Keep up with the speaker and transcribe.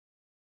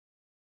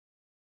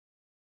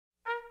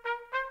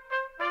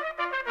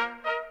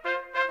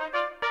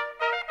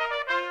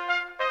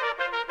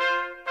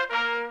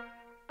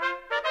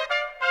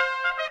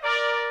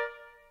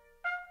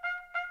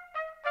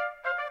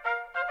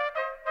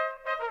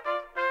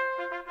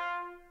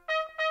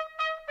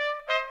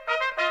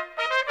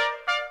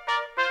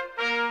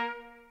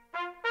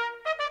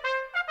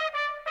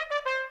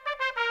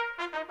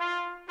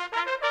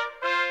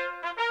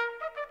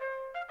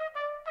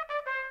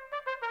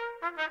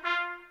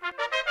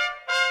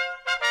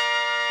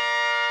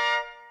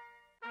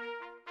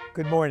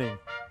Good morning.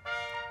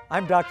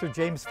 I'm Dr.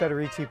 James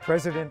Federici,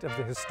 President of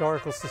the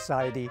Historical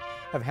Society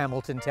of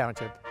Hamilton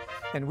Township,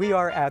 and we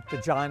are at the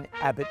John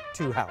Abbott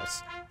II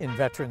House in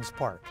Veterans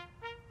Park.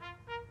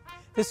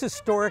 This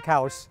historic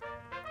house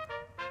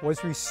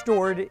was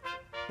restored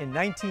in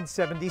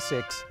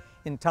 1976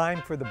 in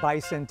time for the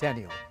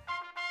bicentennial.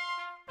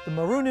 The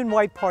maroon and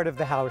white part of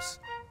the house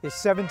is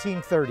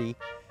 1730.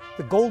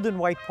 The gold and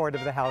white part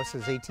of the house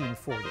is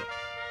 1840.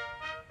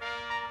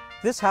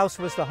 This house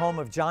was the home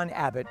of John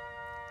Abbott,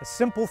 a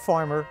simple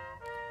farmer.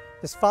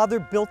 His father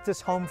built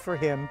this home for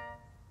him.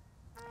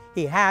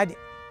 He had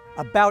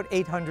about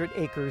 800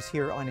 acres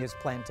here on his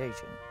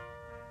plantation.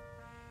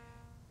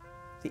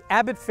 The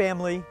Abbott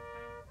family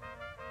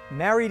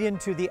married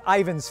into the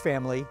Ivins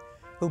family,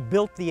 who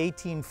built the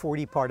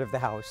 1840 part of the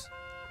house.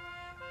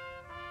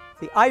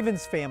 The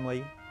Ivins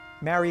family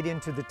married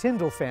into the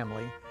Tyndall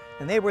family,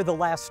 and they were the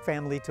last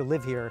family to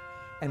live here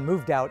and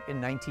moved out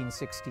in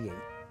 1968.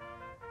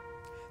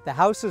 The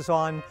house is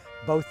on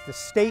both the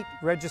State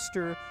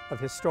Register of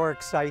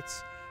Historic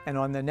Sites and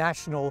on the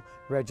National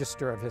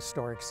Register of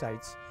Historic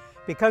Sites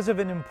because of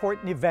an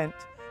important event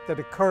that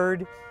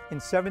occurred in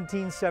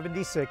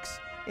 1776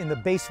 in the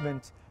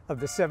basement of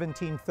the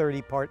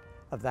 1730 part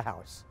of the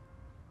house.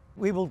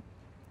 We will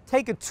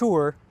take a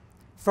tour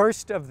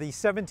first of the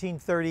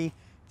 1730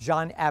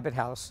 John Abbott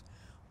House.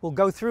 We'll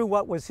go through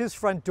what was his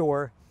front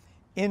door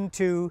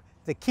into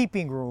the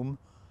keeping room,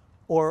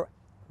 or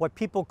what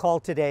people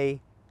call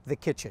today the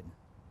kitchen.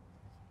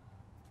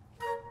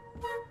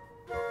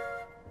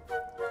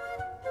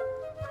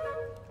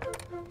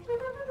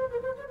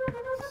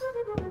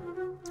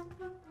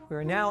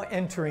 We're now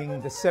entering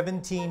the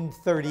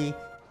 1730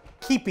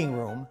 keeping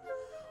room,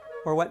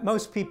 or what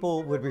most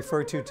people would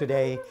refer to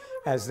today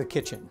as the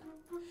kitchen.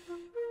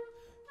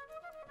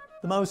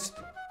 The most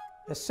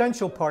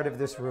essential part of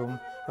this room,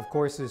 of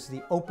course, is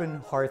the open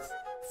hearth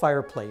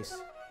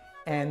fireplace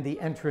and the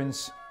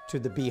entrance to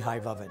the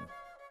beehive oven.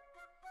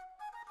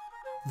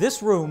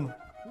 This room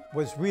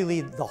was really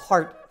the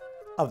heart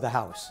of the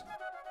house.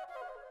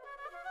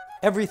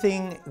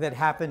 Everything that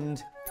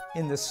happened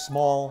in this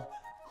small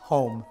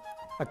home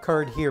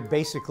occurred here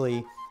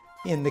basically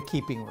in the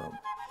keeping room.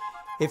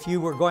 If you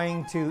were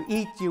going to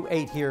eat, you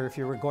ate here. If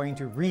you were going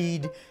to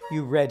read,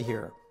 you read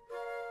here.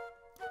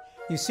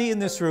 You see in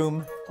this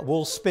room a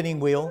wool spinning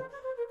wheel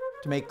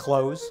to make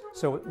clothes,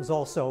 so it was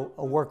also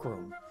a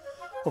workroom.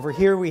 Over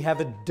here we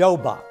have a dough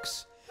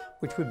box,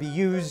 which would be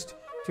used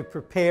to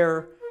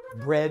prepare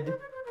bread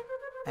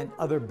and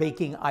other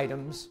baking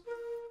items.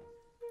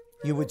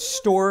 You would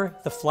store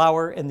the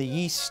flour and the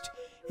yeast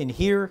in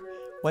here.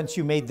 Once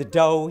you made the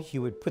dough,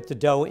 you would put the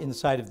dough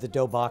inside of the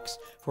dough box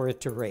for it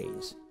to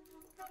raise.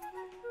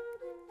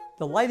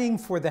 The lighting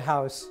for the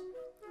house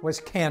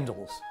was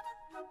candles.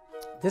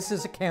 This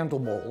is a candle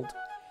mold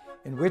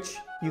in which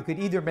you could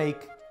either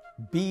make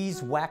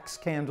beeswax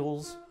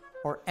candles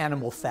or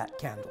animal fat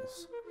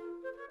candles.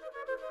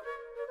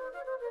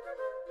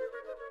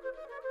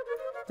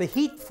 The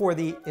heat for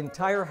the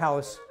entire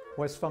house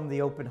was from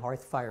the open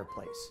hearth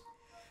fireplace.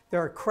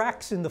 There are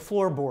cracks in the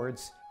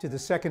floorboards to the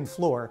second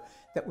floor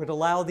that would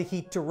allow the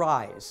heat to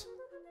rise.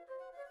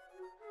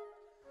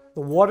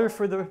 The water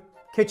for the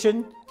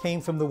kitchen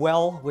came from the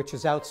well, which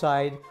is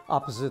outside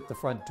opposite the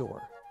front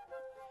door.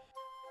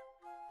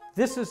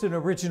 This is an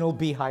original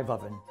beehive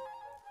oven.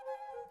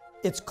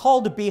 It's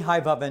called a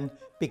beehive oven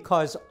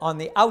because on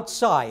the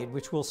outside,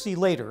 which we'll see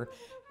later,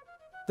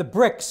 the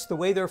bricks, the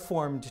way they're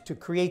formed to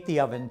create the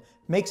oven,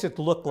 makes it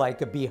look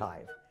like a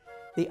beehive.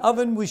 The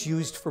oven was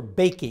used for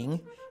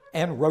baking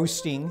and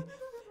roasting,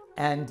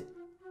 and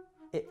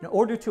in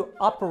order to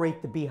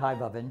operate the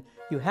beehive oven,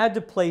 you had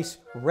to place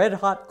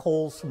red-hot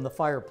coals from the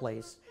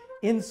fireplace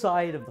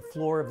inside of the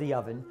floor of the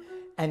oven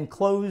and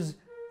close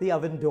the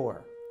oven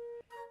door.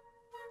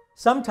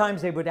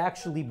 Sometimes they would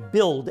actually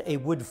build a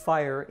wood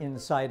fire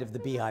inside of the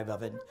beehive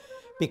oven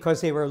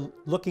because they were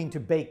looking to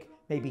bake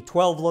maybe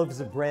 12 loaves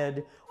of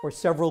bread or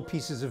several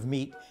pieces of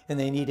meat, and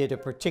they needed a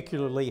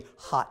particularly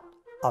hot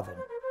oven.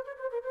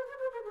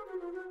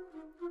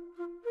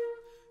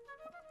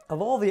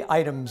 Of all the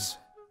items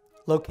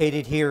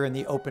located here in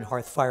the open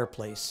hearth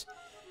fireplace,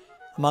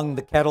 among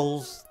the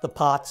kettles, the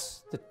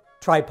pots, the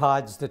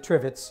tripods, the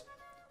trivets,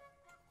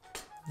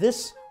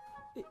 this,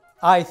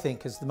 I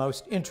think, is the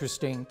most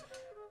interesting,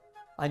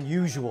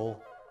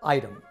 unusual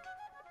item.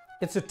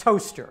 It's a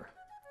toaster.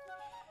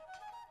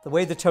 The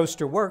way the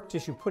toaster worked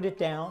is you put it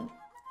down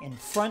in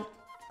front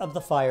of the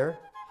fire.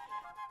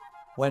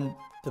 When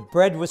the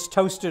bread was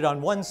toasted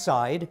on one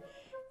side,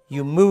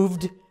 you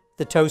moved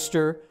the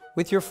toaster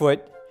with your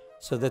foot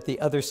so that the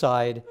other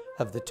side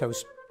of the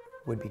toast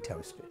would be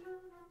toasted.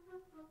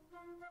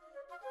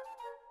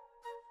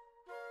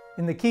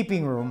 In the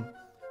keeping room,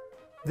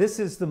 this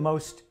is the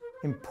most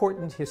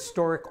important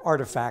historic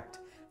artifact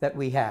that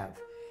we have.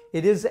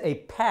 It is a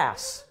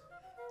pass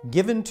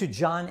given to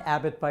John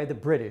Abbott by the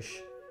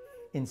British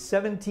in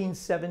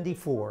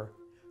 1774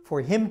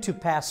 for him to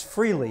pass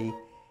freely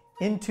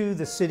into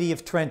the city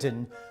of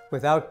Trenton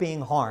without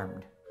being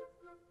harmed.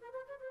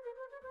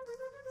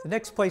 The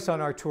next place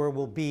on our tour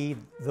will be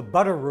the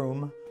butter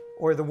room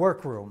or the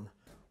workroom,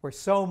 where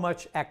so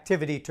much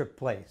activity took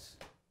place.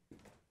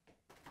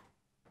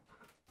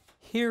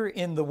 Here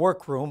in the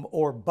workroom,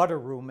 or butter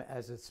room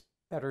as it's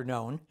better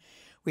known,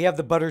 we have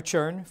the butter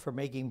churn for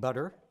making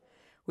butter.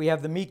 We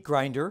have the meat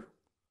grinder,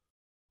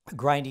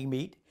 grinding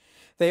meat.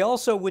 They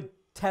also would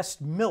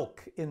test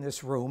milk in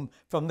this room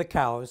from the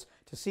cows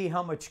to see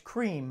how much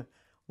cream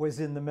was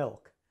in the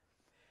milk.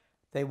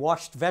 They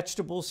washed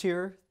vegetables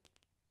here.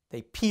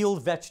 They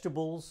peeled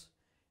vegetables.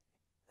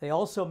 They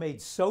also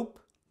made soap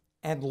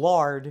and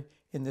lard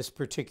in this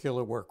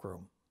particular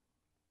workroom.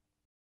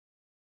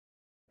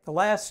 The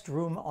last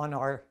room on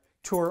our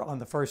tour on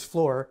the first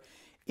floor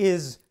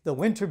is the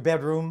winter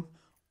bedroom,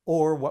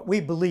 or what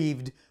we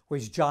believed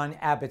was John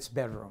Abbott's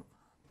bedroom.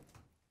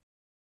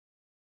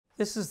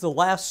 This is the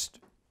last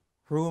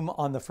room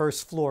on the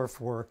first floor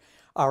for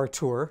our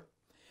tour.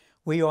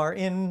 We are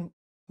in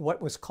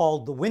what was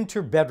called the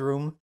winter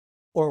bedroom,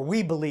 or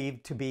we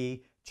believed to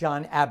be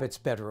John Abbott's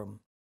bedroom,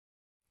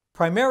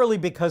 primarily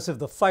because of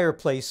the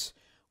fireplace,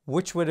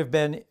 which would have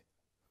been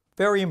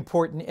very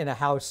important in a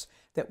house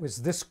that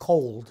was this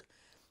cold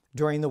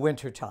during the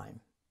winter time.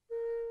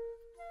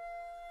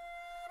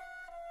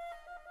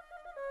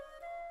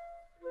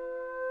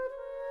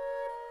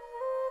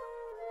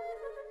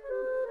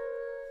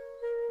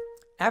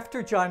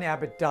 After John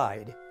Abbott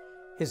died,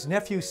 his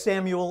nephew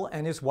Samuel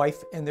and his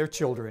wife and their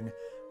children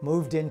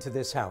moved into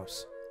this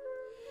house.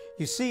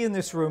 You see in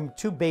this room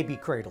 2 baby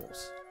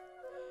cradles.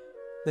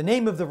 The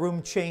name of the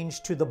room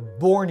changed to the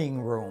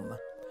bourning room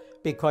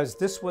because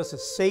this was a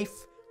safe,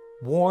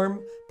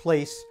 warm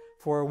place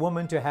for a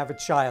woman to have a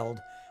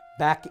child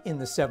back in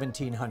the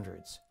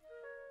 1700s.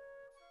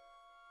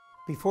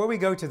 Before we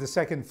go to the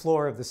second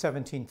floor of the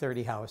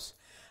 1730 house,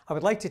 I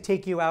would like to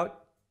take you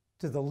out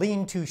to the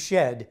lean-to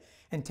shed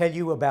and tell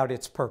you about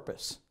its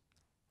purpose.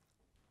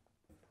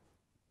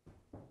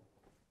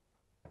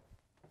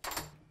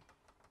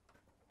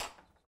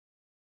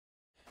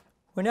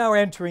 We're now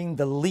entering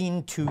the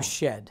lean-to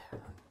shed.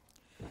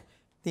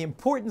 The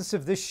importance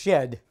of this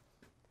shed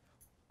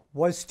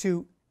was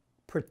to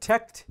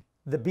protect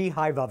the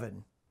beehive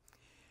oven.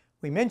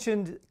 We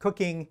mentioned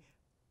cooking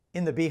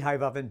in the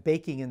beehive oven,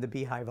 baking in the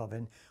beehive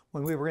oven,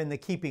 when we were in the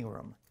keeping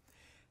room.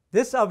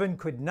 This oven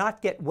could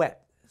not get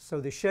wet, so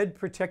the shed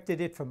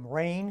protected it from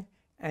rain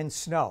and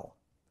snow.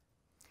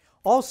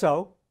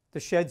 Also, the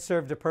shed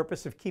served a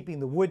purpose of keeping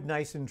the wood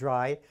nice and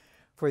dry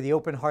for the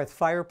open hearth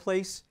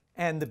fireplace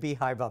and the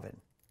beehive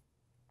oven.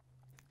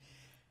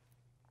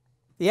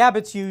 The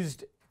Abbotts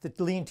used the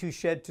lean-to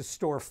shed to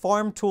store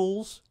farm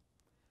tools,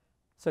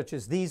 such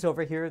as these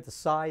over here, the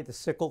scythe, the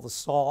sickle, the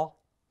saw,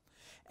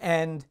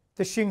 and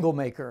the shingle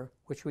maker,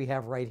 which we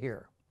have right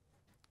here.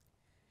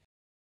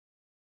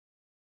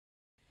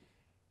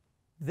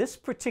 This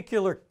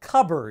particular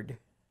cupboard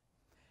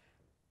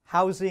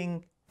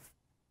housing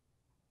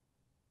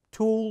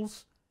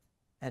tools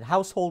and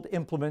household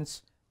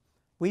implements,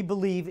 we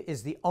believe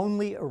is the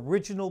only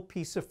original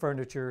piece of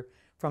furniture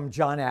from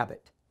John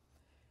Abbott.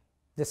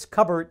 This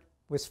cupboard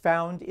was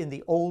found in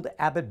the old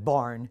Abbott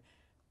barn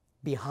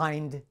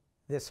behind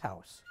this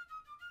house.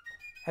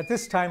 At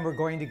this time, we're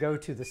going to go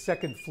to the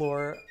second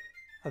floor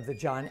of the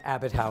John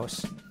Abbott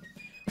house.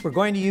 We're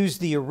going to use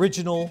the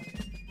original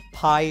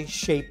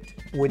pie-shaped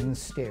wooden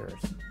stairs.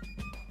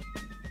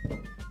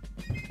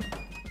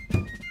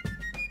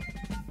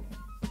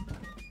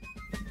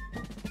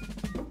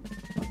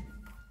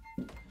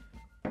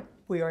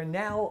 We are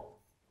now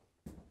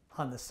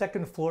on the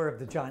second floor of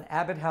the John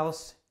Abbott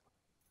house.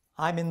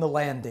 I'm in the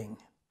landing.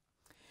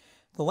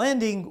 The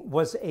landing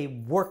was a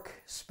work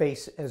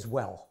space as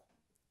well.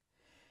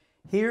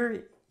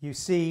 Here you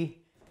see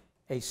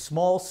a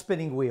small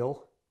spinning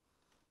wheel.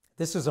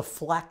 This is a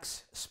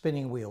flax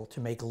spinning wheel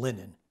to make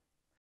linen.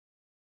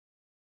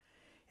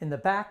 In the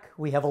back,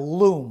 we have a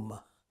loom.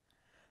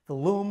 The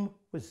loom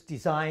was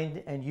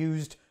designed and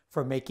used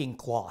for making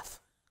cloth.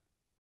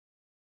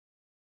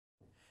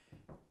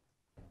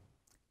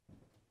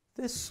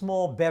 This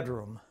small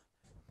bedroom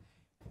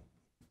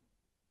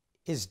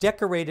is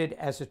decorated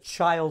as a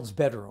child's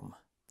bedroom.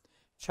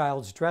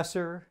 Child's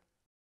dresser,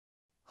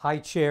 high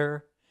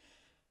chair,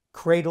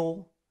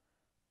 cradle,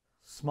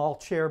 small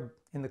chair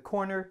in the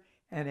corner,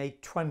 and a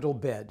trundle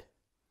bed.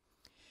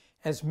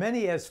 As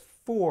many as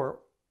 4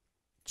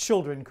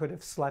 children could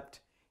have slept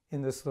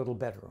in this little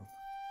bedroom.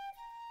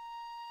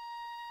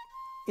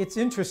 It's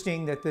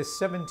interesting that this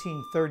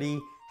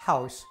 1730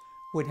 house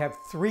would have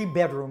 3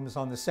 bedrooms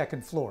on the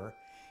second floor,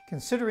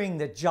 considering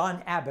that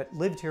John Abbott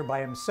lived here by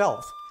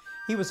himself.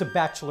 He was a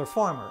bachelor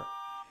farmer.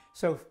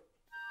 So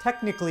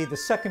technically the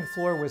second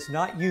floor was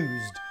not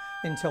used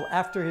until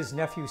after his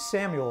nephew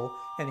Samuel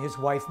and his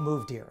wife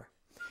moved here.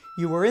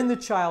 You were in the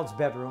child's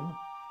bedroom.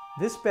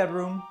 This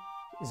bedroom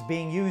is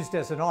being used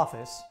as an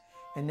office.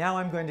 And now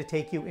I'm going to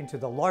take you into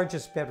the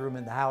largest bedroom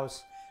in the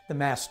house, the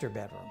master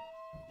bedroom.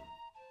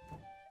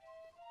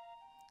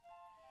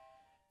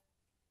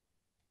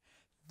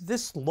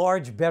 This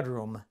large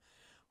bedroom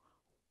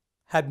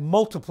had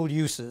multiple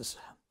uses.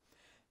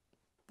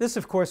 This,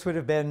 of course, would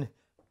have been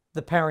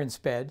the parents'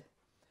 bed.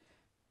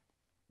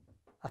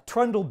 A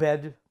trundle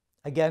bed,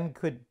 again,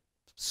 could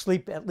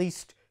sleep at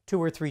least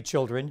 2 or 3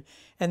 children,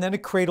 and then a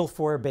cradle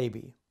for a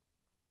baby.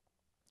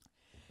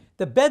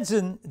 The beds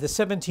in the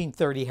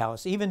 1730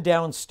 house, even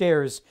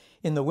downstairs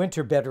in the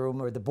winter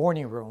bedroom or the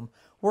boarding room,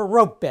 were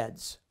rope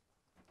beds,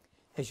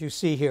 as you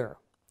see here.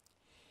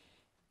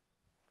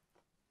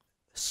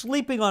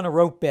 Sleeping on a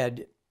rope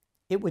bed,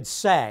 it would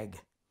sag,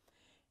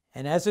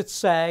 and as it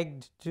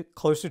sagged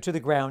closer to the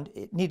ground,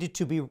 it needed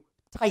to be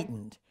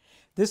tightened.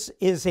 This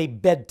is a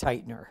bed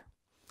tightener.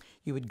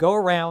 You would go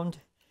around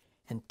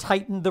and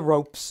tighten the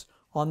ropes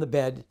on the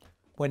bed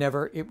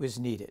whenever it was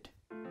needed.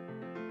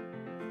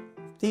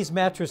 These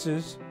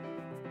mattresses,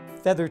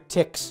 feather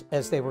ticks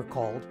as they were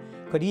called,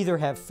 could either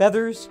have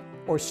feathers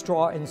or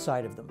straw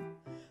inside of them.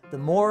 The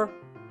more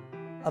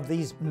of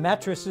these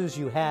mattresses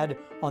you had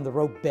on the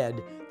rope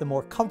bed, the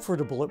more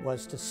comfortable it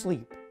was to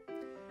sleep.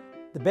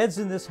 The beds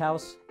in this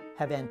house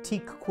have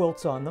antique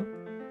quilts on them.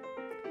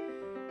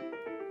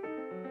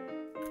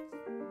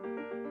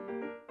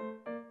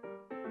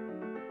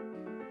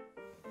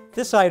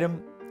 This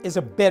item is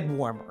a bed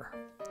warmer.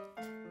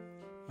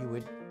 You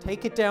would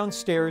take it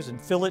downstairs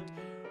and fill it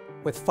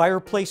with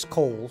fireplace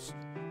coals.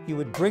 You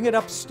would bring it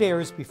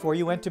upstairs before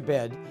you went to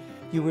bed.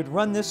 You would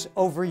run this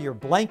over your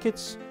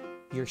blankets,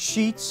 your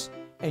sheets,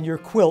 and your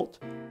quilt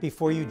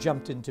before you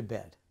jumped into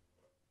bed.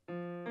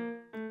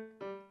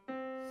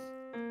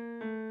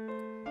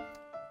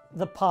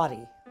 The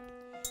potty.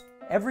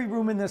 Every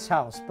room in this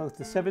house, both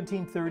the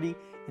 1730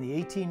 and the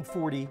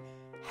 1840,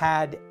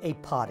 had a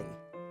potty.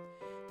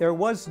 There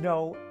was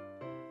no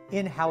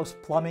in-house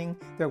plumbing.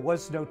 There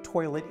was no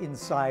toilet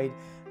inside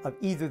of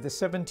either the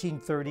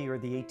 1730 or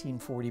the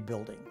 1840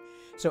 building.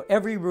 So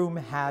every room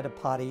had a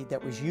potty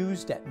that was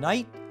used at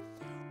night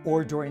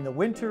or during the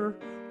winter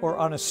or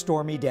on a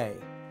stormy day.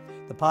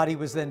 The potty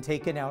was then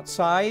taken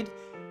outside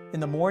in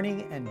the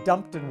morning and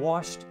dumped and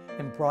washed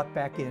and brought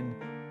back in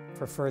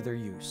for further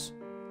use.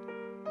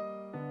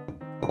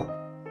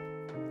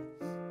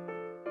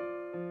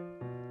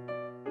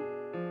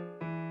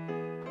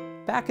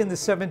 Back in the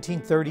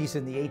 1730s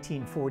and the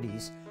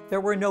 1840s, there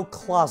were no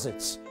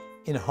closets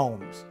in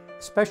homes,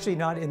 especially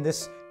not in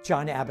this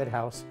John Abbott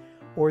house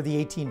or the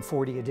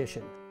 1840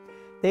 edition.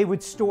 They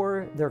would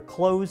store their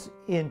clothes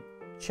in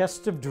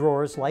chests of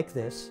drawers like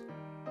this,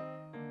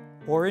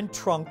 or in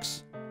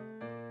trunks,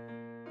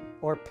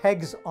 or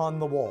pegs on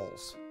the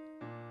walls.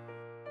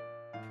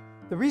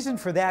 The reason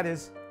for that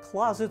is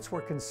closets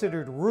were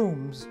considered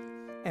rooms,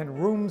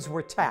 and rooms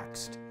were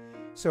taxed.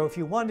 So if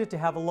you wanted to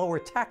have a lower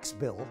tax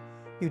bill,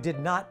 you did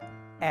not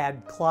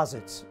add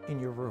closets in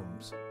your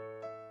rooms.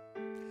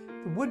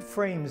 The wood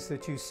frames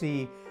that you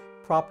see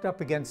propped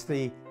up against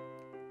the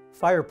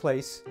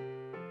fireplace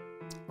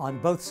on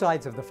both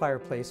sides of the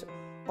fireplace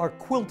are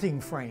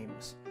quilting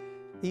frames.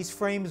 These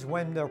frames,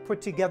 when they're put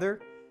together,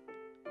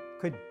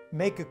 could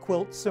make a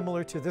quilt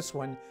similar to this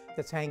one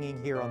that's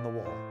hanging here on the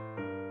wall.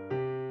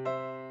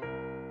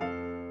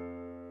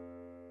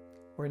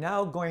 We're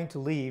now going to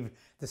leave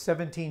the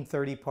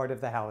 1730 part of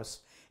the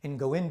house and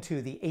go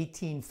into the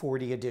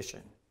 1840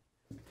 edition.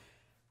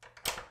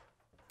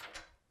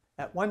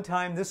 At one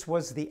time, this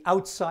was the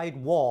outside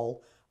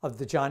wall of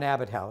the John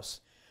Abbott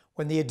house.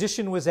 When the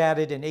addition was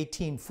added in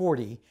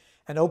 1840,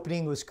 an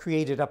opening was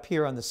created up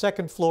here on the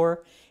second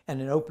floor,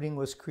 and an opening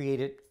was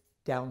created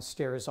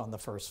downstairs on the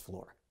first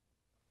floor.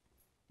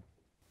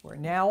 We're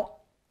now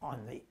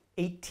on the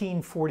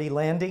 1840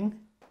 landing.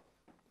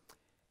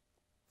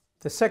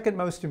 The second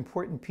most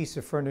important piece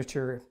of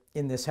furniture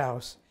in this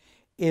house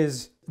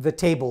is the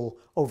table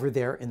over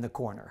there in the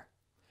corner.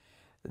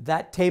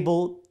 That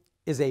table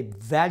is a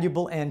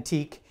valuable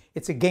antique.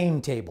 It's a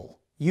game table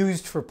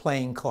used for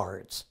playing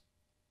cards.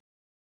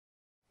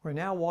 We're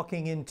now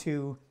walking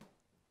into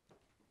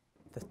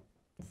the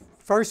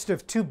first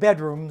of 2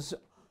 bedrooms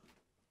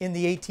in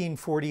the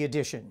 1840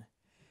 edition.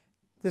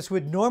 This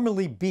would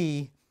normally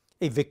be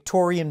a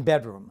Victorian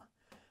bedroom,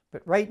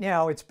 but right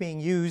now it's being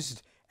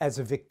used as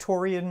a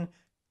Victorian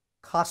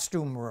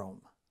costume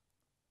room.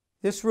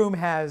 This room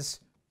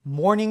has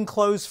mourning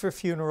clothes for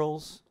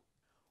funerals,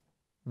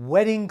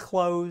 wedding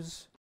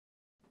clothes,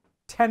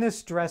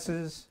 tennis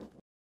dresses,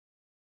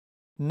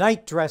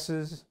 night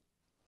dresses,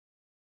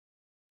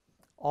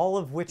 all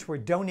of which were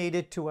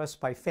donated to us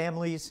by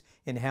families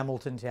in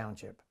Hamilton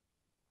Township.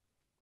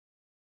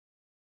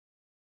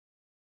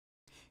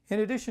 In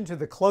addition to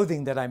the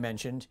clothing that I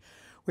mentioned,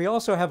 we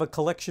also have a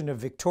collection of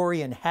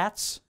Victorian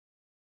hats,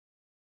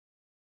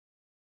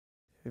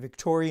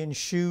 Victorian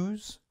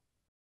shoes,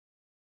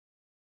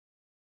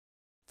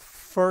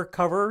 fur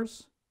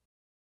covers,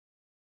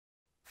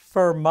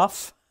 fur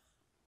muff,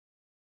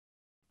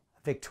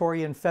 a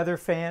Victorian feather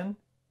fan,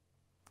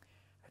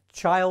 a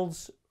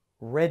child's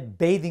red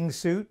bathing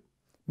suit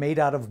made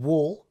out of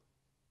wool,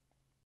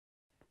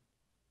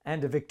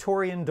 and a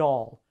Victorian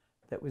doll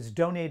that was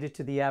donated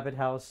to the Abbott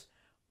House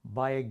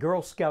by a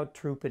Girl Scout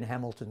troop in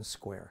Hamilton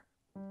Square.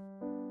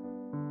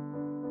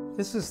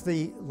 This is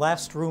the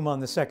last room on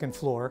the second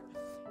floor.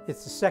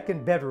 It's the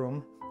second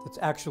bedroom that's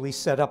actually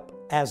set up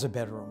as a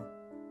bedroom.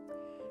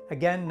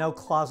 Again, no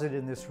closet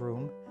in this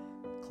room.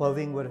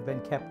 Clothing would have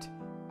been kept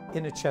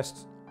in a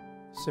chest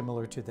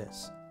similar to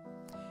this.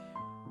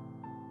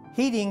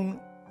 Heating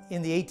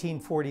in the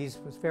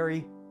 1840s was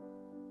very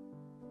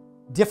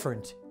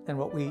different than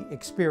what we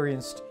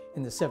experienced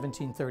in the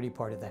 1730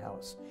 part of the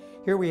house.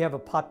 Here we have a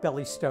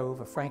potbelly stove,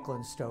 a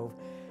Franklin stove,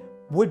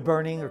 wood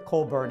burning or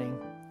coal burning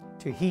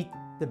to heat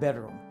the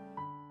bedroom.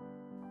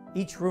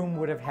 Each room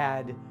would have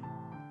had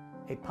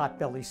a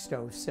potbelly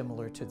stove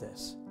similar to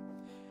this.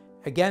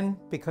 Again,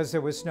 because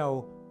there was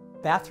no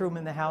bathroom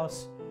in the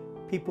house,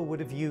 people would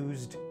have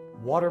used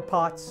water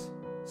pots,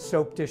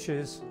 soap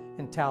dishes,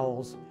 and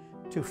towels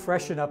to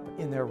freshen up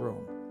in their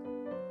room.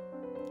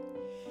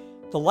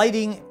 The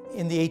lighting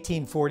in the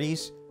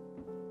 1840s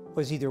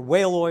was either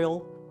whale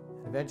oil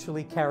and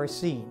eventually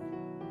kerosene.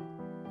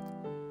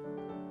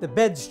 The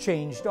beds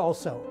changed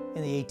also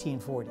in the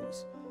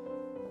 1840s.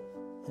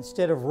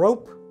 Instead of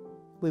rope,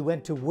 we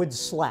went to wood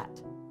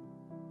slat.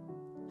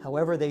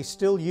 However, they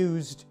still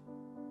used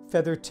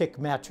feather tick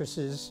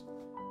mattresses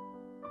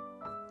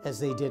as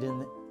they did in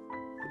the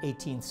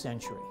 18th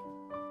century.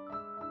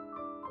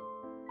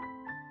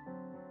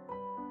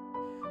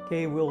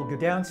 Okay, we'll go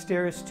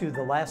downstairs to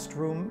the last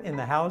room in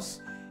the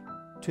house,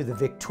 to the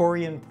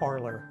Victorian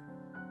parlor.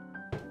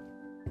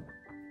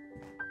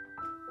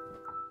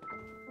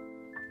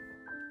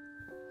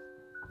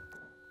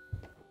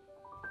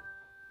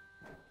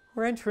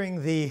 We're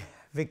entering the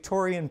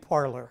Victorian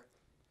parlor.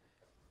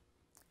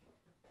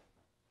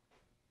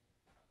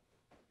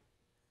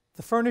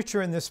 The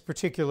furniture in this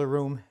particular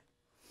room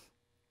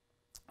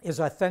is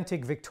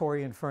authentic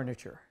Victorian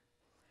furniture.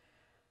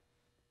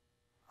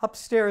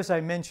 Upstairs,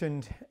 I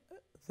mentioned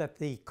that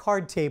the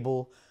card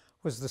table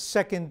was the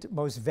second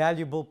most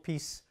valuable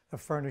piece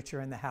of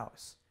furniture in the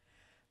house.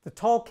 The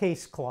tall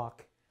case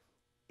clock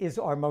is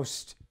our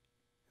most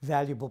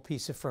valuable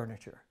piece of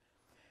furniture.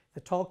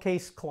 The tall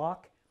case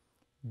clock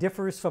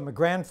differs from a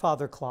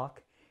grandfather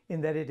clock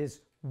in that it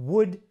is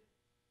wood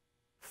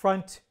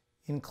front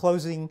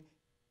enclosing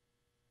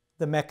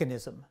the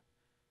mechanism.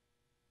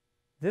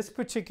 This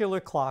particular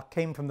clock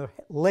came from the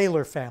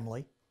Layler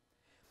family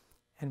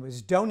and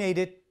was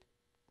donated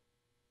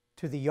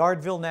to the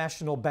Yardville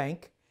National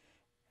Bank,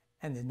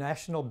 and the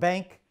National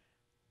Bank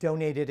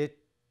donated it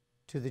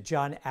to the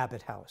John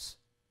Abbott House.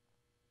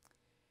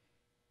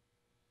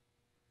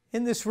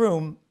 In this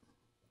room,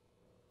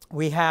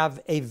 we have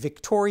a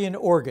Victorian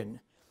organ,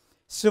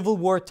 Civil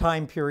War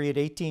time period,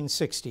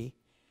 1860.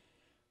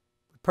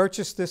 We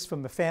purchased this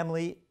from a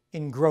family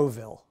in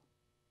Groveville.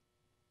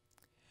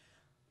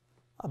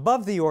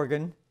 Above the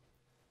organ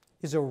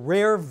is a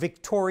rare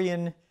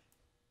Victorian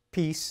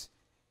piece.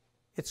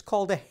 It's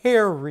called a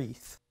hair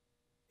wreath.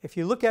 If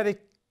you look at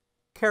it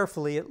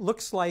carefully, it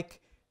looks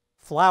like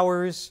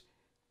flowers.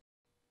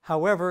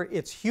 However,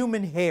 it's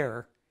human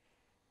hair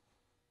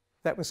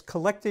that was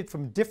collected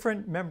from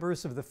different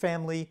members of the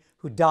family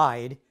who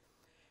died.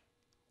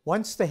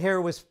 Once the hair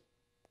was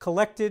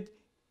collected,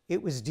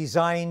 it was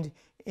designed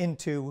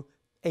into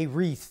a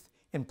wreath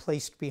and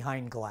placed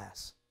behind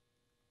glass.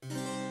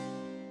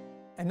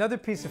 Another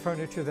piece of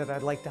furniture that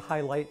I'd like to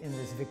highlight in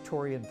this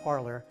Victorian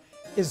parlor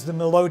is the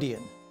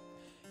melodeon.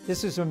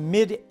 This is a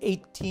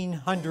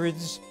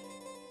mid-1800s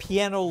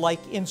piano-like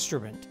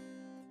instrument.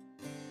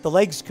 The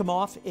legs come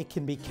off. It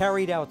can be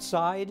carried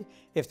outside.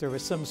 If there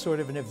was some sort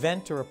of an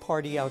event or a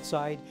party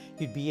outside,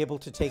 you'd be able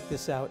to take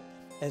this out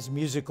as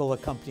musical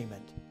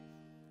accompaniment.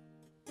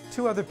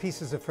 Two other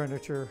pieces of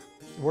furniture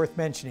worth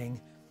mentioning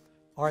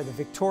are the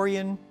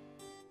Victorian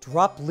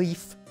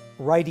drop-leaf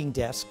writing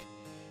desk.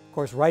 Of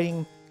course,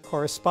 writing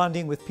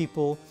corresponding with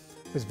people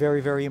was very,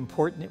 very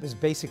important. It was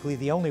basically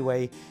the only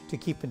way to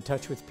keep in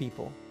touch with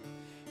people.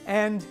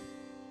 And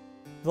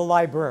the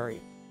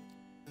library.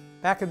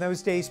 Back in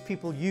those days,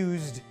 people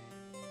used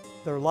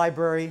their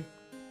library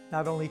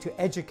not only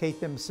to educate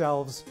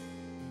themselves,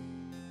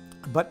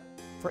 but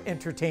for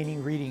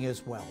entertaining reading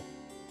as well.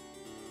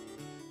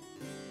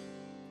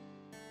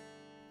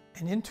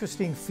 An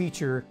interesting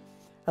feature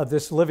of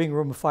this living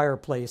room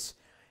fireplace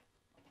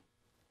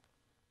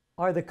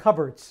are the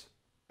cupboards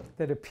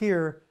that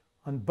appear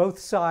on both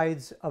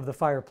sides of the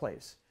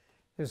fireplace.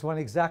 There's one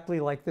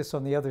exactly like this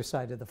on the other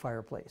side of the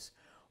fireplace.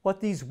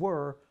 What these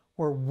were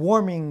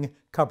warming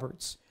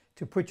cupboards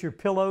to put your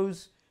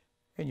pillows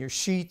and your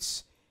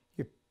sheets,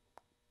 your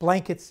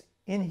blankets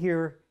in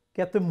here,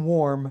 get them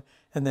warm,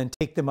 and then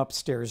take them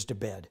upstairs to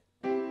bed.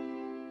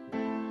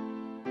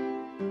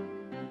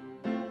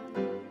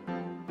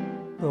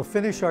 We'll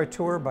finish our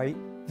tour by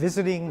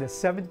visiting the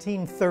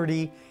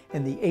 1730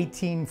 and the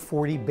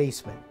 1840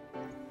 basement.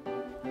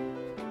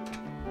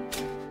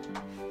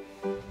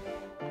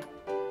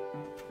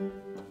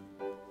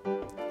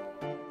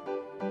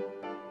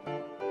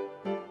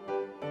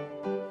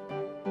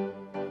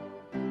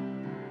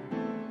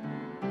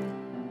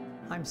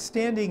 I'm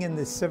standing in the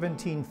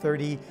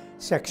 1730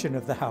 section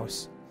of the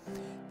house.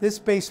 This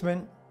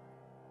basement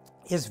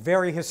is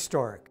very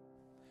historic.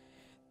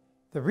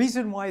 The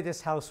reason why this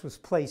house was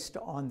placed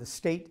on the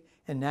State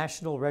and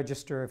National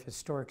Register of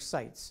Historic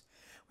Sites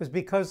was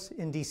because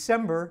in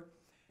December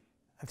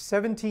of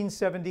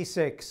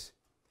 1776,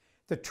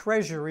 the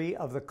treasury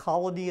of the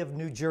colony of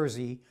New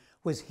Jersey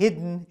was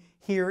hidden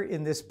here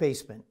in this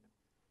basement.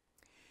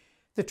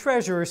 The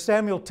treasurer,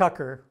 Samuel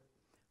Tucker,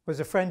 was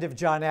a friend of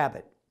John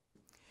Abbott,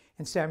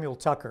 and Samuel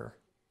Tucker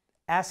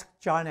asked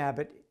John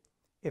Abbott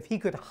if he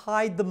could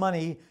hide the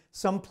money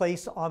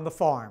someplace on the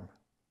farm.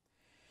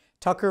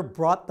 Tucker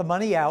brought the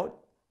money out.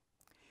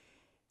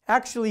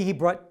 Actually, he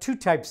brought two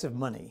types of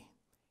money.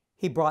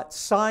 He brought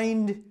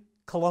signed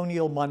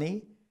colonial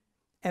money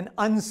and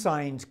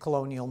unsigned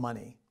colonial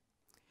money.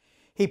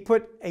 He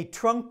put a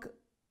trunk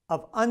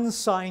of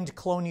unsigned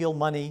colonial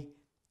money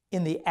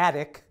in the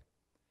attic,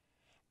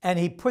 and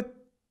he put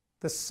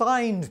the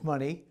signed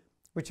money,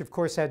 which of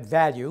course had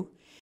value,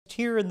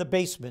 here in the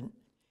basement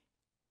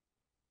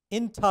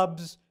in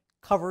tubs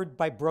covered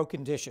by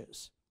broken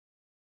dishes.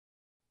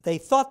 They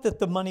thought that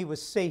the money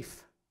was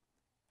safe.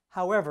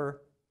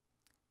 However,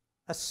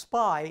 a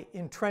spy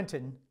in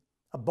Trenton,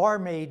 a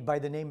barmaid by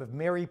the name of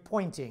Mary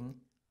Pointing,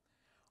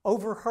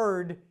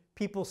 overheard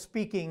people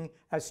speaking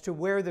as to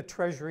where the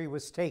treasury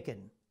was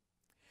taken.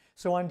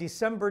 So on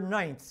December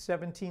 9th,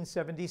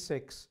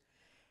 1776,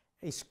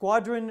 a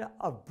squadron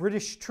of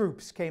British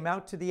troops came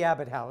out to the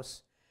Abbott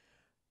House,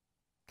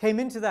 came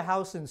into the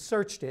house and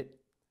searched it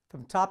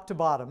from top to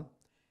bottom,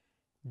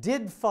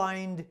 did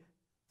find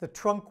the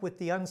trunk with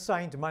the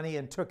unsigned money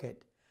and took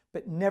it,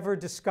 but never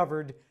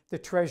discovered the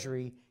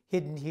treasury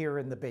hidden here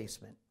in the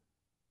basement.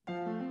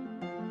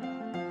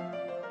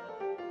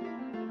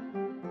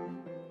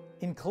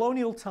 In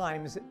colonial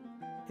times,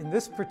 in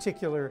this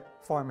particular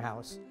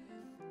farmhouse,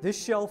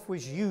 this shelf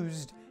was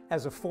used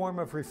as a form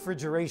of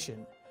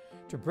refrigeration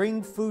to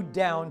bring food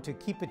down to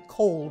keep it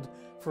cold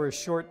for a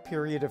short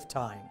period of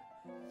time.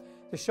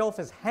 The shelf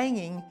is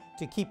hanging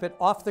to keep it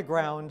off the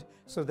ground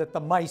so that the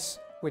mice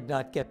would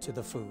not get to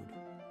the food.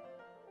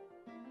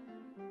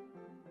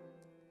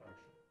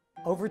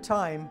 Over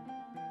time,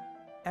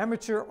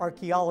 amateur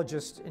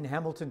archaeologists in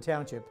Hamilton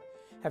Township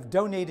have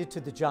donated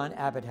to the John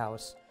Abbott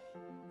House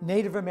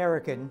Native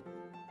American,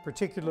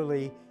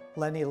 particularly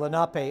Lenni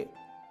Lenape,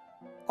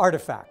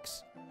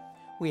 artifacts.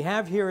 We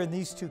have here in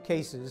these two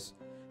cases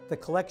the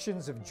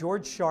collections of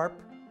George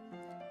Sharp,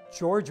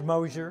 George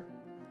Mosier,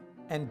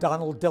 and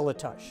Donald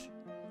Dillatush.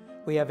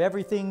 We have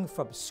everything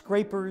from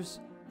scrapers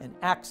and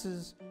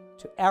axes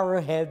to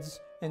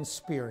arrowheads and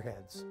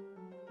spearheads.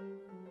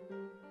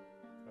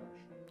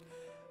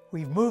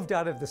 We've moved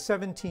out of the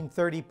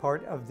 1730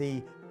 part of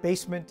the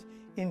basement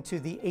into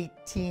the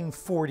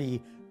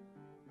 1840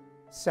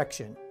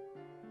 section.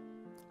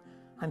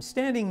 I'm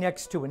standing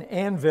next to an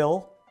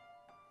anvil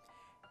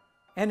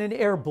and an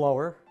air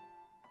blower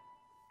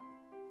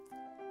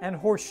and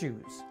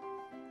horseshoes,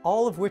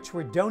 all of which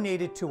were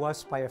donated to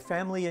us by a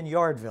family in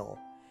Yardville.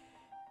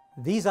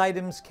 These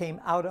items came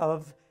out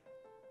of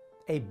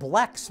a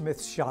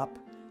blacksmith shop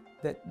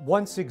that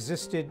once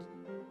existed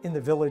in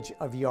the village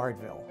of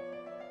Yardville.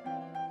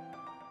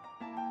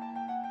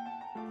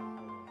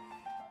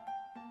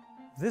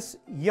 This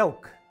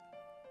yoke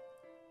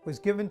was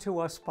given to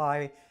us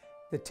by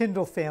the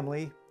Tyndall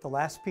family, the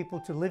last people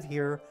to live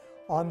here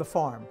on the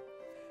farm.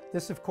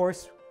 This, of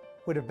course,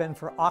 would have been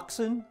for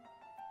oxen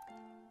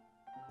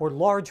or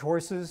large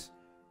horses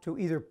to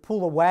either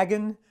pull a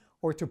wagon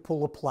or to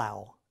pull a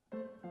plow.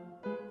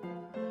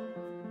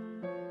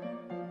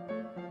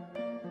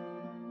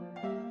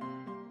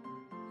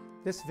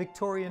 This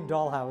Victorian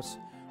dollhouse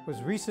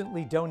was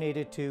recently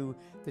donated to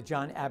the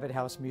John Abbott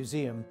House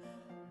Museum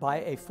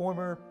by a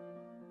former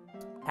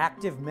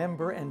active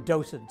member and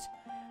docent.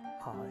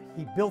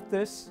 He built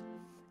this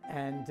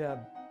and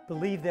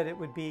believed that it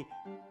would be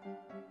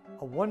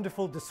a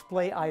wonderful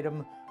display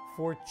item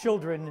for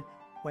children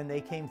when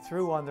they came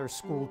through on their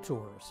school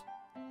tours.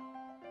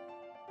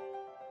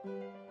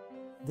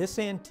 This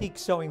antique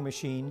sewing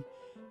machine,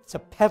 it's a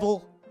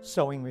pedal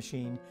sewing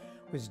machine,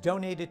 was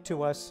donated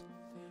to us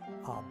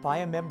by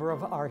a member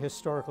of our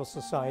historical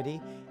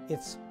society.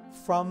 It's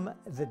from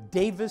the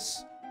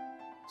Davis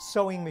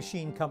Sewing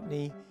Machine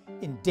Company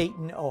in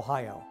Dayton,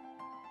 Ohio.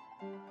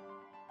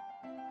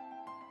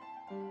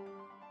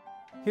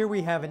 Here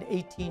we have an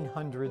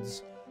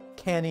 1800s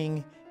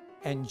canning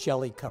and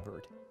jelly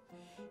cupboard.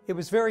 It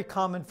was very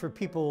common for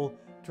people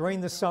during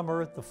the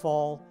summer, the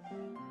fall,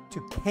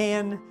 to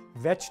can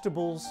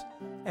vegetables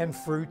and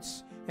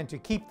fruits and to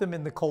keep them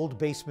in the cold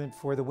basement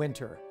for the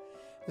winter.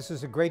 This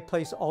is a great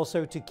place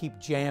also to keep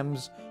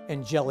jams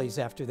and jellies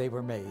after they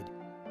were made.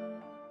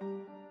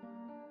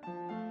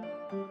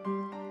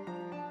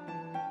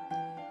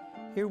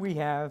 Here we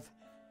have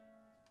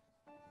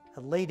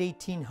a late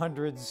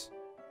 1800s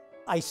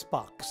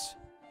icebox.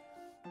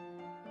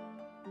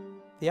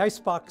 The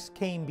icebox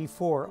came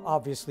before,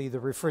 obviously, the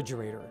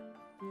refrigerator.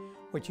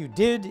 What you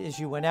did is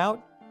you went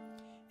out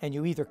and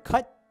you either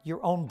cut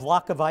your own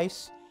block of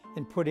ice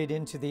and put it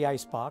into the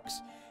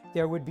icebox.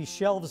 There would be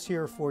shelves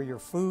here for your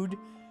food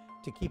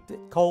to keep it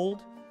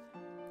cold.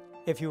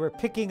 If you were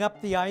picking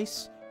up the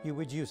ice, you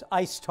would use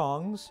ice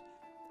tongs.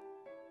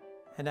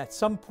 And at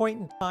some point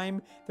in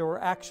time, there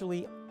were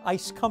actually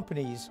ice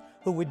companies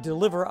who would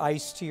deliver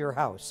ice to your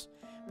house.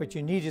 but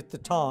you needed the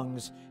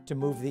tongs to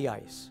move the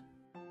ice.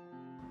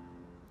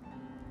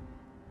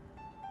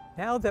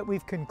 Now that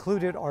we've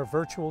concluded our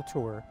virtual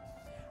tour,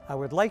 I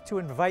would like to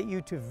invite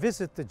you to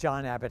visit the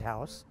John Abbott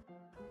House.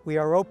 We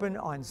are open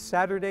on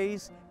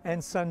Saturdays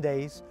and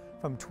Sundays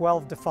from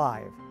 12 to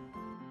 5.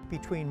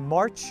 Between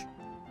March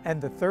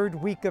and the third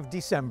week of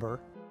December.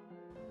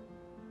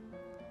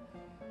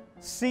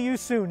 See you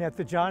soon at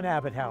the John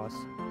Abbott House.